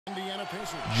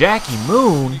Jackie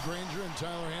Moon?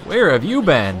 Where have you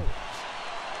been?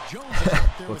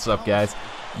 What's up, guys?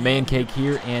 Man Cake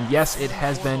here, and yes, it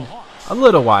has been a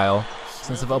little while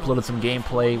since I've uploaded some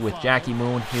gameplay with Jackie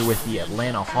Moon here with the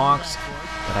Atlanta Hawks,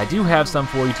 but I do have some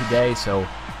for you today, so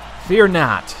fear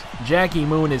not. Jackie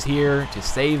Moon is here to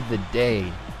save the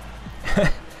day.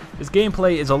 This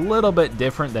gameplay is a little bit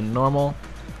different than normal,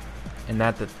 in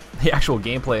that the actual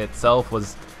gameplay itself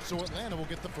was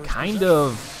kind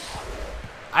of,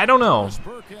 I don't know,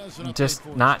 just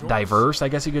not diverse, I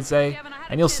guess you could say.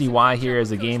 And you'll see why here as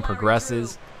the game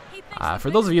progresses.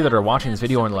 For those of you that are watching this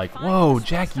video and like, whoa,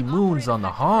 Jackie Moon's on the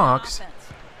Hawks.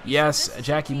 Yes,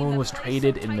 Jackie Moon was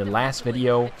traded in the last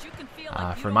video.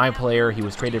 For my player, he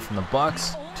was traded from the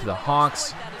Bucks to the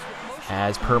Hawks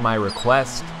as per my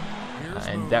request.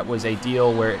 And that was a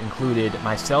deal where it included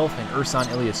myself and Ersan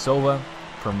Ilyasova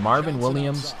from Marvin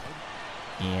Williams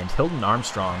and Hilton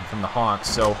Armstrong from the Hawks.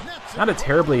 So not a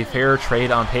terribly fair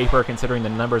trade on paper considering the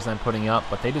numbers I'm putting up,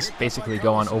 but they just basically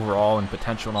go on overall and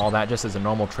potential and all that, just as a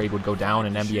normal trade would go down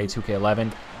in NBA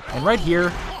 2K11. And right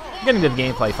here, getting to the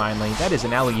gameplay finally, that is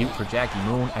an alley-oop for Jackie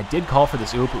Moon. I did call for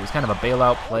this oop. It was kind of a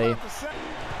bailout play.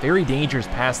 Very dangerous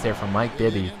pass there from Mike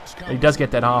Bibby. But he does get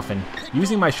that off, and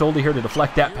using my shoulder here to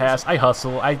deflect that pass, I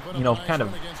hustle. I, kind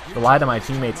of relied on my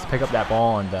teammates to pick up that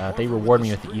ball, and they reward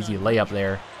me with the easy layup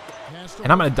there.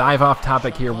 And I'm going to dive off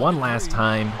topic here one last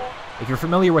time. If you're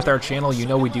familiar with our channel, you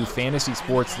know we do fantasy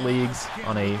sports leagues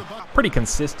on a pretty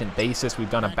consistent basis. We've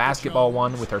done a basketball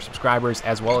one with our subscribers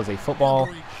as well as a football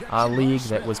league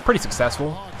that was pretty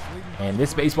successful. And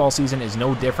this baseball season is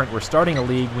no different. We're starting a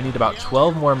league. We need about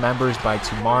 12 more members by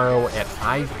tomorrow at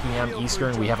 5 p.m.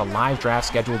 Eastern. We have a live draft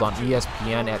scheduled on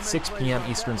ESPN at 6 p.m.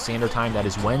 Eastern Standard Time. That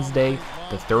is Wednesday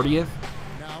the 30th.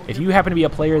 If you happen to be a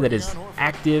player that is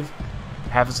active,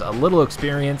 has a little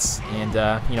experience, and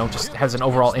just has an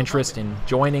overall interest in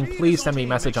joining, please send me a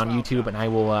message on YouTube and I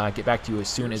will get back to you as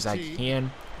soon as I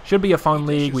can. Should be a fun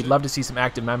league. We'd love to see some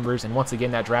active members, and once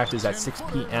again, that draft is at 6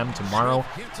 p.m. tomorrow.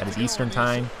 That is Eastern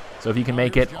Time. So if you can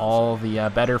make it, all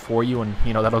the better for you, and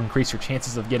that'll increase your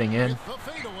chances of getting in.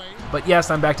 But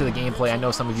yes, I'm back to the gameplay. I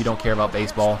know some of you don't care about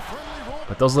baseball,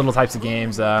 but those little types of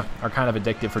games are kind of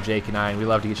addictive for Jake and I, and we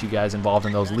love to get you guys involved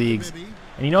in those leagues.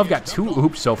 And I've got 2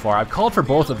 oops so far. I've called for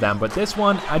both of them, but this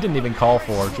one I didn't even call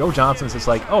for. Joe Johnson's just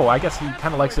like, oh, I guess he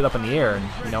kind of likes it up in the air,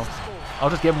 and I'll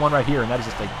just give him one right here, and that is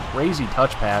just a crazy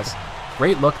touch pass.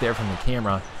 Great look there from the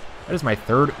camera. That is my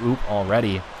 3rd oop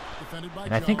already.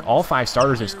 And I think all 5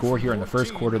 starters have scored here in the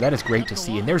first quarter. That is great to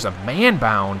see. And there's a man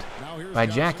bound by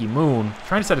Jackie Moon.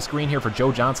 Trying to set a screen here for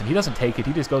Joe Johnson. He doesn't take it.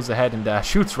 He just goes ahead and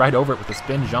shoots right over it with a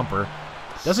spin jumper.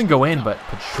 Doesn't go in, but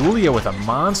Pachulia with a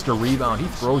monster rebound. He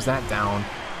throws that down.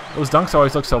 Those dunks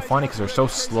always look so funny because they're so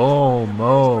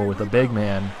slow-mo with the big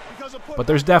man. But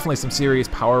there's definitely some serious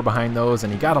power behind those,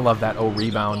 and you got to love that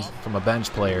rebound from a bench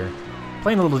player.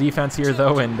 Playing a little defense here,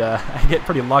 though, and I get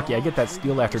pretty lucky. I get that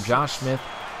steal after Josh Smith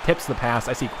tips the pass.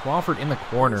 I see Crawford in the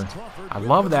corner. I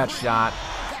love that shot.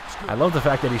 I love the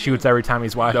fact that he shoots every time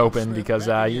he's wide open because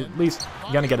you at least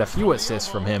going to get a few assists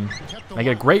from him. I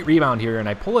get a great rebound here, and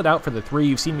I pull it out for the 3.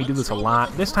 You've seen me do this a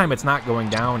lot. This time it's not going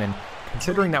down, and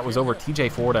considering that was over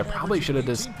TJ Ford, I probably should have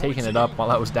just taken it up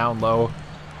while I was down low.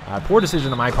 Poor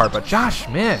decision on my part, but Josh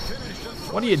Smith,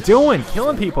 what are you doing?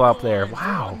 Killing people out there.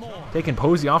 Wow. Taking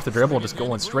Posey off the dribble, just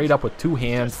going straight up with 2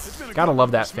 hands. Gotta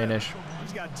love that finish.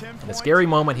 And a scary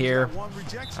moment here.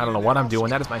 I don't know what I'm doing.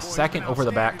 That is my 2nd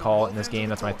over-the-back call in this game.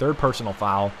 That's my 3rd personal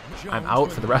foul. I'm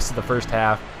out for the rest of the first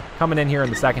half. Coming in here in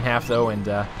the second half, though, and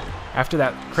after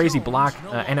that crazy block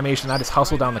animation, I just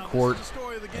hustle down the court.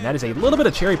 And that is a little bit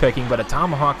of cherry picking, but a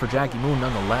tomahawk for Jackie Moon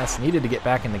nonetheless. Needed to get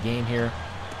back in the game here.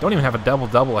 Don't even have a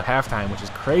double-double at halftime, which is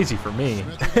crazy for me.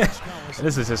 And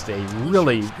this is just a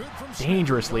really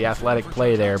dangerously athletic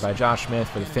play there by Josh Smith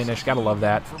for the finish. Gotta love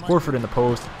that. Horford in the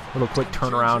post. Little quick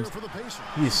turnaround.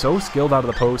 He is so skilled out of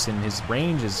the post, and his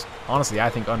range is honestly, I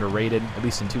think, underrated, at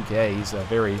least in 2K. He's a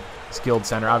very skilled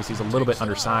center. Obviously, he's a little bit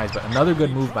undersized, but another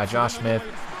good move by Josh Smith.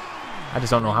 I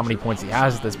just don't know how many points he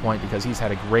has at this point because he's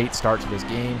had a great start to this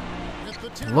game.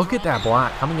 And look at that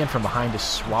block coming in from behind,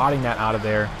 just swatting that out of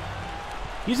there.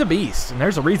 He's a beast, and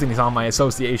there's a reason he's on my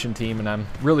association team, and I'm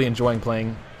really enjoying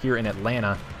playing here in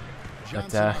Atlanta.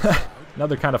 But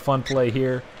another kind of fun play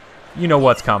here. You know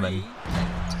what's coming.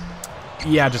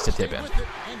 Yeah, just a tip in.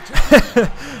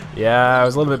 Yeah, I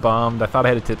was a little bit bummed. I thought I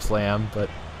had a tip slam, but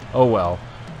oh well.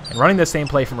 And running the same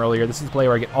play from earlier, this is the play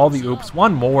where I get all the oops.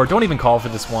 One more. Don't even call for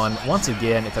this one. Once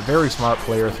again, it's a very smart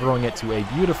player throwing it to a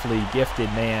beautifully gifted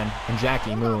man in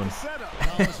Jackie Moon.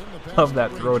 Love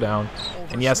that throwdown.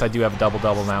 And yes, I do have a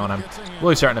double-double now, and I'm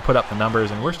really starting to put up the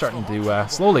numbers, and we're starting to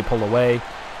slowly pull away.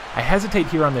 I hesitate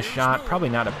here on this shot. Probably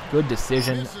not a good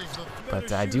decision,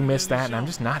 but I do miss that, and I'm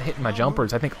just not hitting my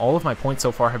jumpers. I think all of my points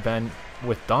so far have been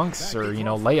with dunks or, you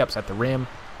know, layups at the rim.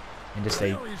 And just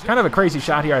a kind of a crazy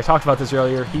shot here. I talked about this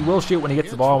earlier. He will shoot when he gets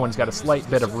the ball, when he's got a slight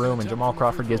bit of room, and Jamal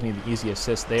Crawford gives me the easy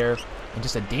assist there. And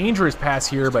just a dangerous pass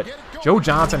here, but Joe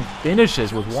Johnson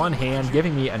finishes with one hand,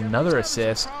 giving me another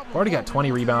assist. I've already got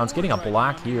 20 rebounds, getting a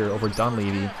block here over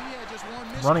Dunleavy.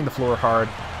 Running the floor hard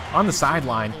on the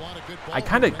sideline. I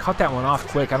kind of cut that one off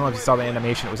quick. I don't know if you saw the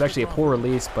animation. It was actually a poor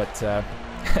release, but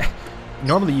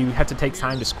normally you have to take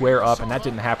time to square up, and that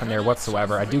didn't happen there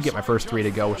whatsoever. I do get my first 3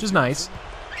 to go, which is nice.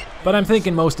 But I'm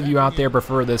thinking most of you out there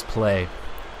prefer this play.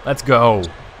 Let's go.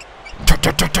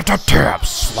 Tap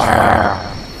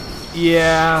slam.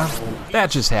 Yeah, that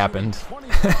just happened.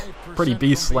 Pretty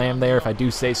beast slam there, if I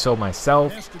do say so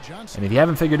myself. And if you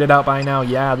haven't figured it out by now,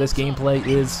 yeah, this gameplay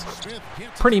is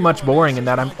pretty much boring in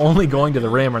that I'm only going to the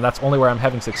rim, or that's only where I'm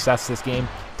having success this game.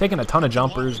 Taking a ton of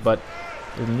jumpers, but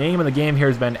the name of the game here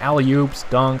has been alley-oops,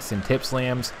 dunks, and tip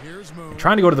slams. I'm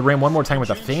trying to go to the rim one more time with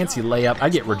a fancy layup. I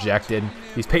get rejected.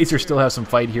 These Pacers still have some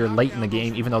fight here late in the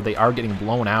game, even though they are getting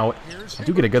blown out. I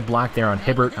do get a good block there on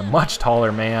Hibbert, a much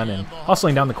taller man, and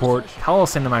hustling down the court.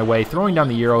 Collison in my way, throwing down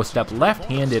the Euro step,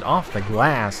 left-handed off the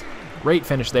glass. Great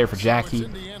finish there for Jackie.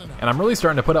 And I'm really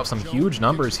starting to put up some huge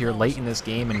numbers here late in this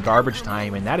game in garbage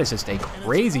time, and that is just a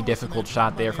crazy difficult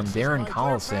shot there from Darren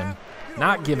Collison.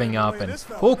 Not giving up, and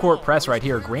full court press right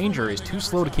here. Granger is too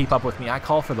slow to keep up with me. I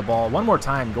call for the ball one more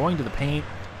time, going to the paint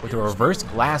with a reverse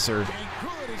glasser.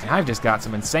 And I've just got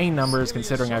some insane numbers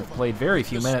considering I've played very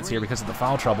few minutes here because of the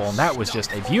foul trouble. And that was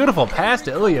just a beautiful pass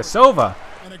to Ilyasova.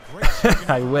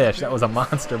 I wish. That was a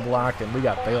monster block, and we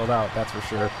got bailed out, that's for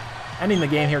sure. Ending the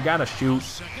game here, got to shoot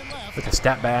with a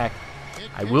step back.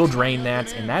 I will drain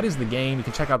that, and that is the game. You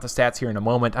can check out the stats here in a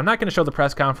moment. I'm not going to show the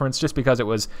press conference just because it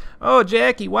was, oh,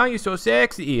 Jackie, why are you so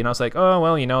sexy? And I was like, oh,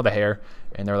 well, you know, the hair.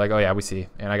 And they're like, oh, yeah, we see.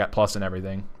 And I got plus and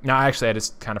everything. No, actually, I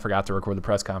just kind of forgot to record the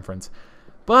press conference.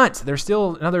 But there's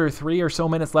still another 3 or so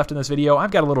minutes left in this video.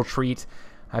 I've got a little treat.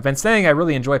 I've been saying I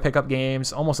really enjoy pickup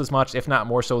games almost as much, if not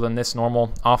more so, than this normal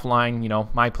offline, you know,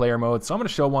 my player mode. So I'm going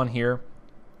to show one here.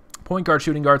 Point guard,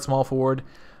 shooting guard, small forward.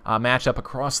 Matchup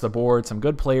across the board. Some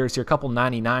good players here. A couple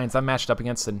 99s. I'm matched up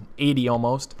against an 80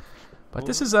 almost. But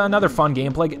this is another fun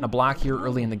gameplay. Getting a block here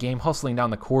early in the game. Hustling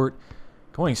down the court.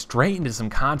 Going straight into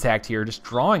some contact here. Just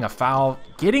drawing a foul.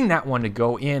 Getting that one to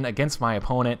go in against my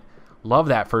opponent. Love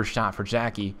that first shot for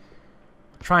Jackie.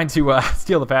 Trying to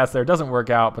steal the pass there. Doesn't work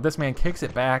out. But this man kicks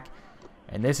it back.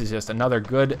 And this is just another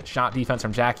good shot defense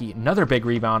from Jackie. Another big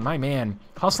rebound. My man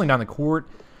hustling down the court.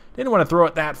 Didn't want to throw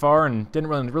it that far and didn't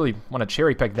really want to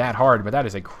cherry pick that hard, but that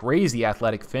is a crazy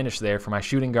athletic finish there for my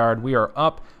shooting guard. We are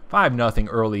up 5-0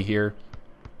 early here.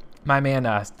 My man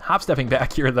hop-stepping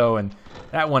back here, though, and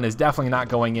that one is definitely not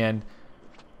going in.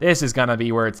 This is going to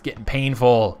be where it's getting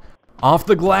painful. Off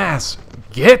the glass.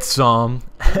 Get some.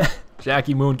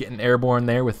 Jackie Moon getting airborne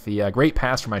there with the great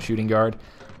pass from my shooting guard.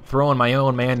 Throwing my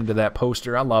own man into that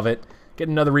poster. I love it.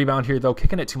 Getting another rebound here, though.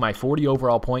 Kicking it to my 40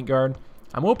 overall point guard.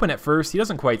 I'm open at first. He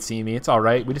doesn't quite see me. It's all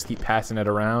right. We just keep passing it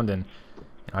around, and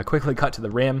you know, I quickly cut to the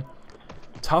rim.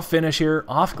 Tough finish here.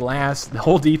 Off glass. The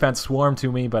whole defense swarmed to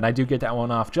me, but I do get that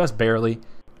one off just barely.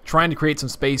 Trying to create some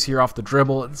space here off the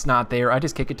dribble. It's not there. I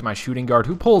just kick it to my shooting guard,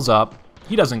 who pulls up.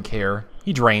 He doesn't care.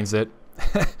 He drains it.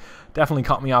 Definitely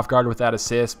caught me off guard with that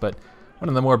assist, but one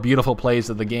of the more beautiful plays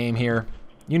of the game here.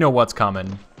 You know what's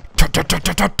coming.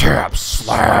 Tap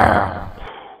slam.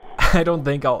 I don't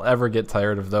think I'll ever get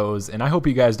tired of those, and I hope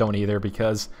you guys don't either,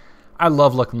 because I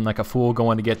love looking like a fool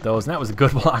going to get those, and that was a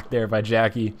good block there by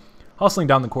Jackie. Hustling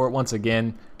down the court once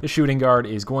again. The shooting guard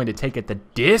is going to take it the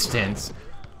distance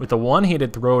with a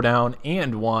one-handed throwdown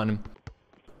and one.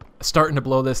 Starting to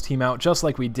blow this team out just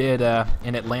like we did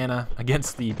in Atlanta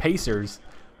against the Pacers,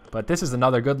 but this is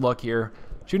another good look here.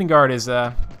 Shooting guard is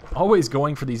always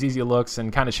going for these easy looks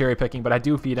and kind of cherry picking, but I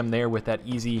do feed him there with that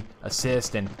easy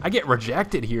assist, and I get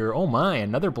rejected here. Oh my,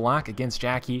 another block against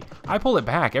Jackie. I pull it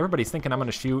back. Everybody's thinking I'm going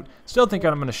to shoot. Still thinking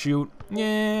I'm going to shoot.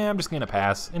 Yeah, I'm just going to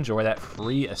pass. Enjoy that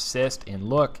free assist, and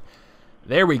look.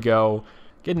 There we go.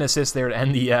 Get an assist there to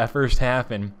end the first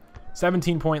half, and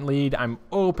 17-point lead. I'm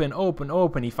open, open,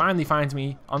 open. He finally finds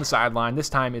me on the sideline. This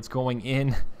time it's going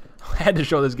in. I had to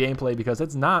show this gameplay because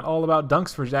it's not all about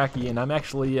dunks for Jackie, and I'm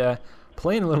actually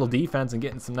playing a little defense and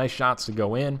getting some nice shots to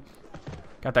go in.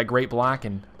 Got that great block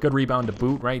and good rebound to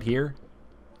boot right here.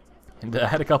 And I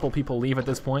had a couple people leave at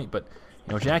this point, but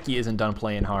you know, Jackie isn't done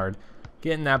playing hard.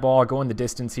 Getting that ball, going the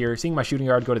distance here, seeing my shooting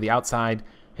guard go to the outside,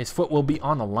 His foot will be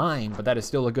on the line, but that is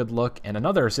still a good look. And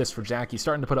another assist for Jackie,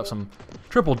 starting to put up some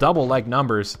triple-double leg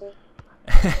numbers.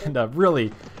 And a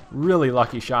really, really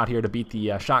lucky shot here to beat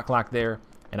the shot clock there.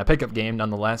 And a pickup game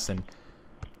nonetheless. And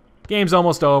game's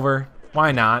almost over.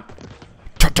 Why not?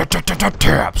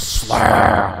 Tip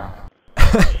slam.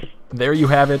 There you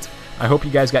have it. I hope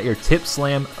you guys got your tip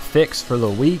slam fix for the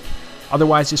week.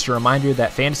 Otherwise, just a reminder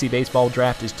that Fantasy Baseball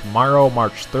Draft is tomorrow,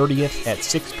 March 30th at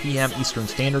 6 p.m. Eastern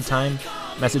Standard Time.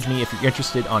 Message me if you're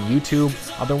interested on YouTube.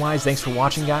 Otherwise, thanks for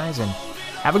watching, guys, and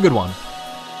have a good one.